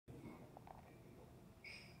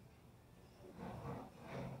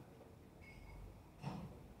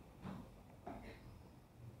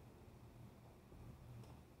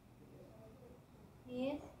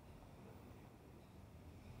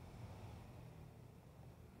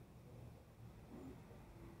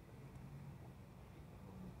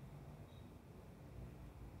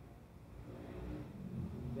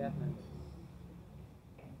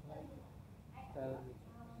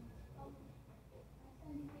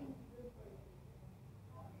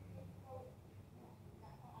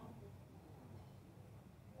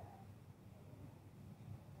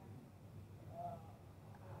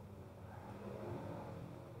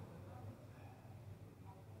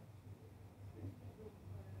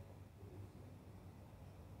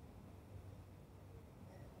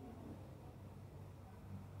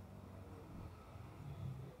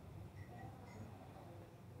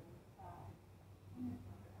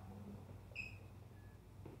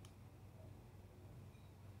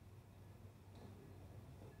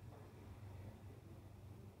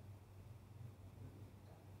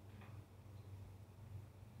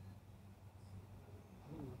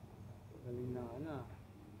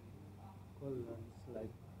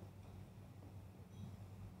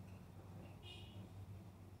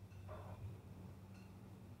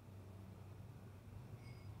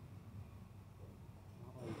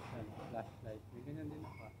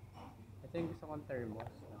Ito yung gusto kong thermos.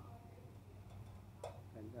 No?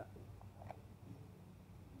 Ganda. Ganda.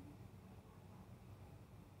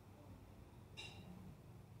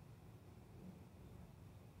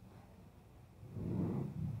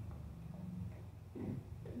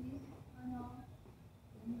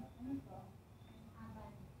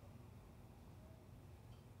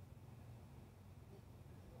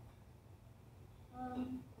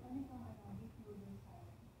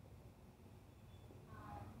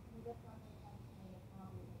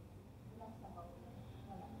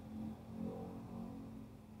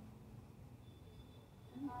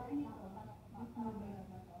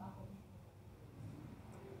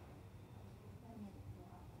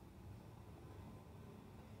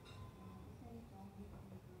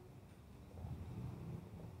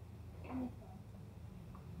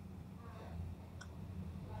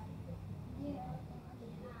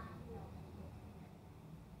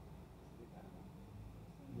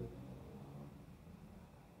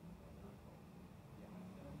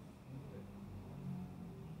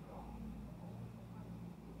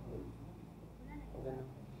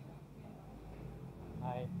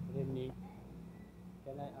 Hi, good evening.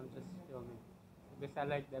 I'm just filming. Because I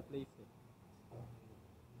like that place. Eh.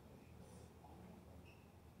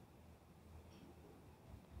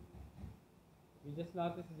 We just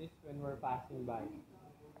noticed this when we're passing by.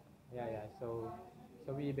 Yeah, yeah. So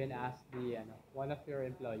we even asked one of your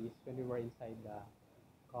employees when we were inside the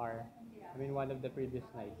car. I mean, one of the previous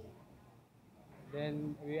nights.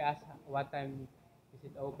 Then we asked what time is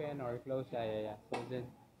it open or closed? Yeah, yeah, yeah. So then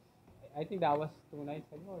I think that was 2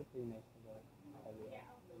 nights ago or 3 nights ago.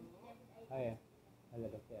 Oh yeah, a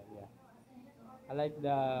little yeah, yeah. I like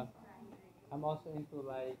the. I'm also into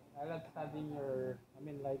I like studying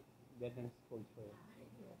like Vietnamese culture.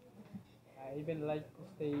 I even like to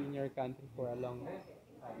stay in your country for a long time.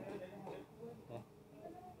 Yeah.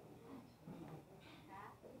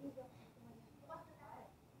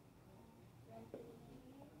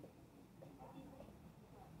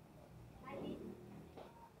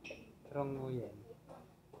 Trong Nguyen.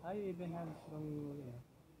 I even have Trong Nguyen.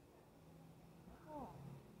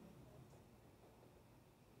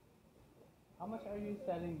 How much are you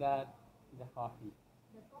selling the coffee?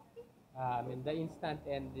 I mean the instant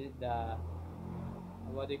and the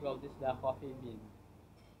what do you call this? The coffee bean.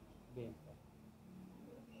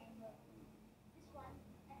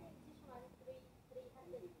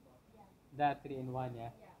 That 3-in-1,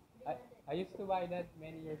 yeah. I used to buy that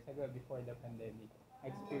many years ago before the pandemic. I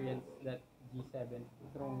experienced that G7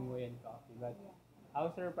 Trong Nguyen coffee, but I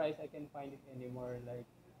was surprised I can find it anymore. Like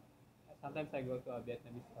sometimes I go to a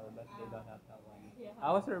Vietnamese store, but they don't have that one. I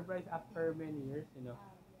was surprised after many years.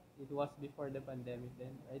 It was before the pandemic.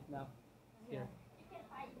 Then right now, here.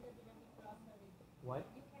 What?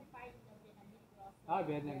 Ah,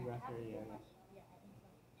 Vietnam grocery, yeah.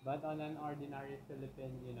 But on an ordinary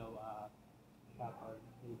Philippine, shop or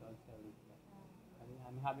they don't sell it.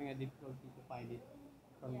 I'm having a difficulty to find it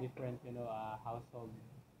from different, household,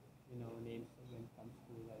 names when it comes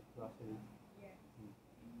to like groceries. Mm.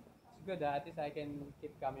 It's good. At least I can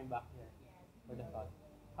keep coming back here for the thought.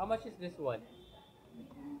 How much is this one?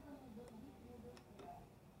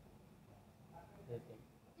 I think.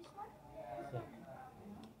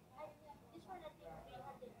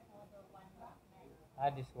 Yeah.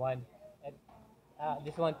 This one. And,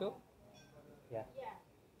 this one too? Yeah.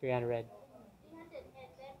 300.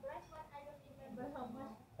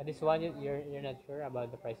 This one, you're not sure about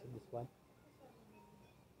the price of this one?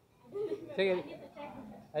 It's okay.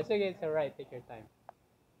 It's okay. It's alright. Take your time.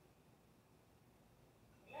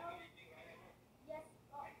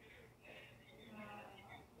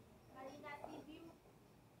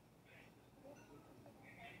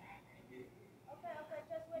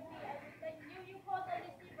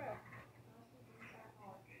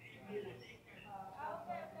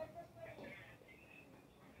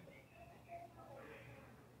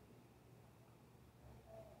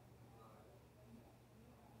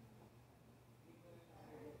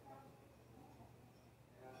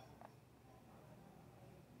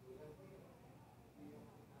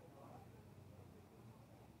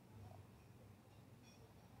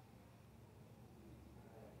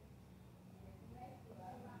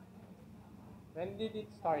 When did it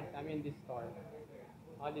start? I mean, this store.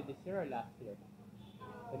 Only this year or last year?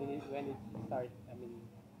 When it start? I mean,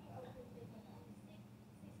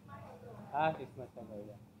 6 months ago.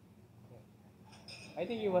 Yeah. I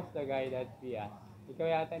think he was the guy that we asked. Ikaw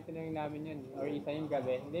yata yung tinanong namin yun. Or isa yung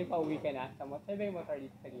gabi. Hindi pa uwi ka na. Sabi yung motor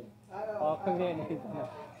dito sa gilid. Oo, kami yun.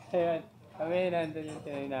 Ayun. Kami yun nandun yung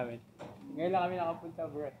tinanong namin. Ngayon lang kami nakapunta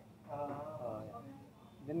bro. Oo.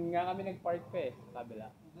 Doon nga kami nag-park pa eh. Sa kabila.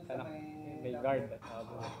 ano, may guard.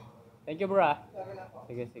 Thank you, bro.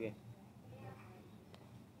 Sige, sige.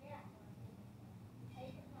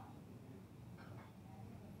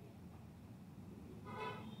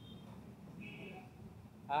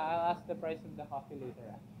 I'll ask the price of the coffee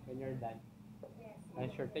later when you're done.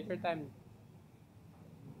 Sure, take your time.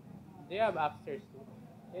 Do you have upstairs too?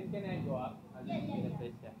 Can I go up? I'll just get a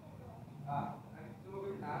place, yeah.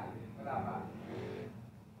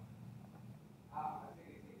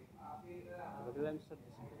 Look at them at this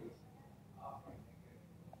place.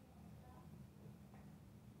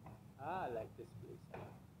 I like this place.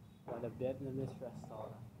 What a Vietnamese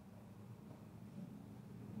restaurant.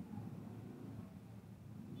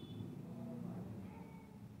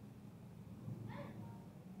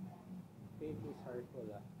 Pages are full.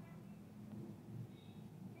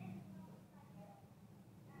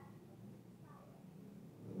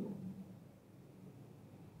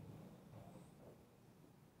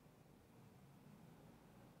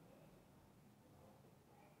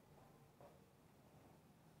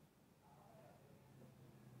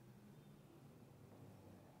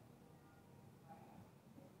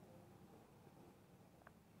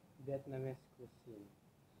 Vietnamese cuisine.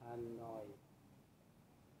 Hanoi.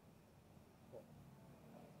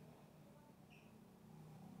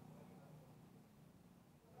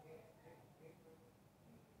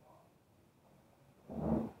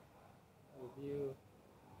 View.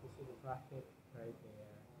 You see the traffic right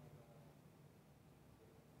there.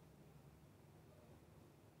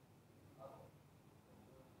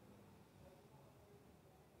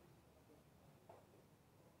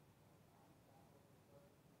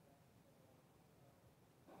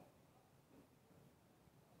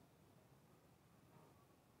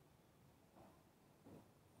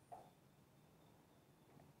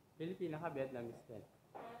 Pilipino ka, Vietnamese din.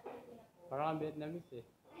 Parang kang Vietnamese eh.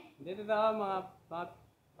 Hindi totoo,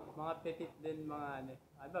 mga petit din, mga ano.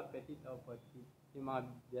 Ano ba, petit o petit? Yung mga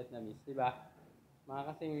Vietnamese, di ba?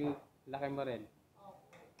 Mga kasing laki mo rin.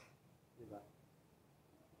 Di ba?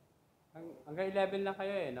 Hanggang 11 lang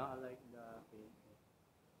kayo eh, no? I like the paint.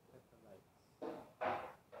 That's the lights.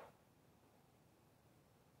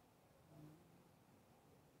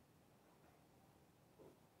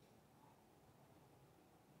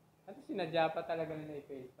 Ano sinadya pa talaga nila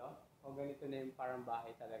i-paint to? O ganito na yung parang bahay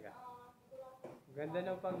talaga? Ganda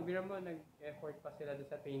ng pagbira mo, nag-effort pa sila doon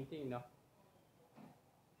sa painting, no?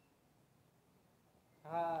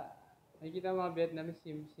 Saka, nakikita mga Vietnamese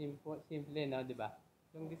simple, no? Di ba?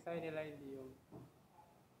 Yung design nila, hindi yung...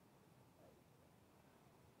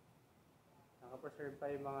 Nakapreserve pa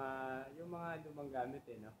yung mga lumang gamit,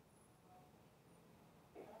 eh, no?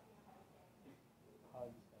 How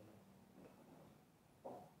design.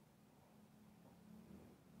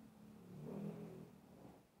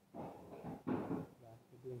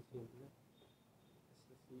 Yung simple.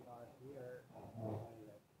 It's the CR here.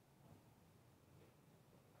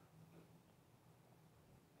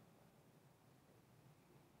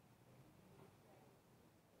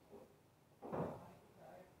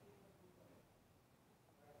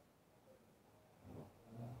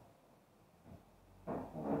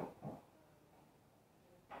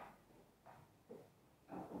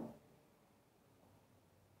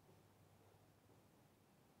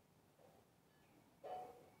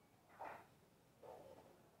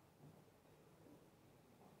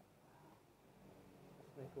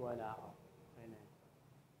 May kuha na ako. Ayun na.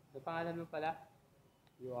 So, pangalan mo pala?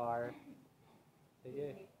 You are...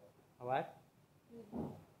 Sige. What?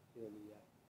 Julia.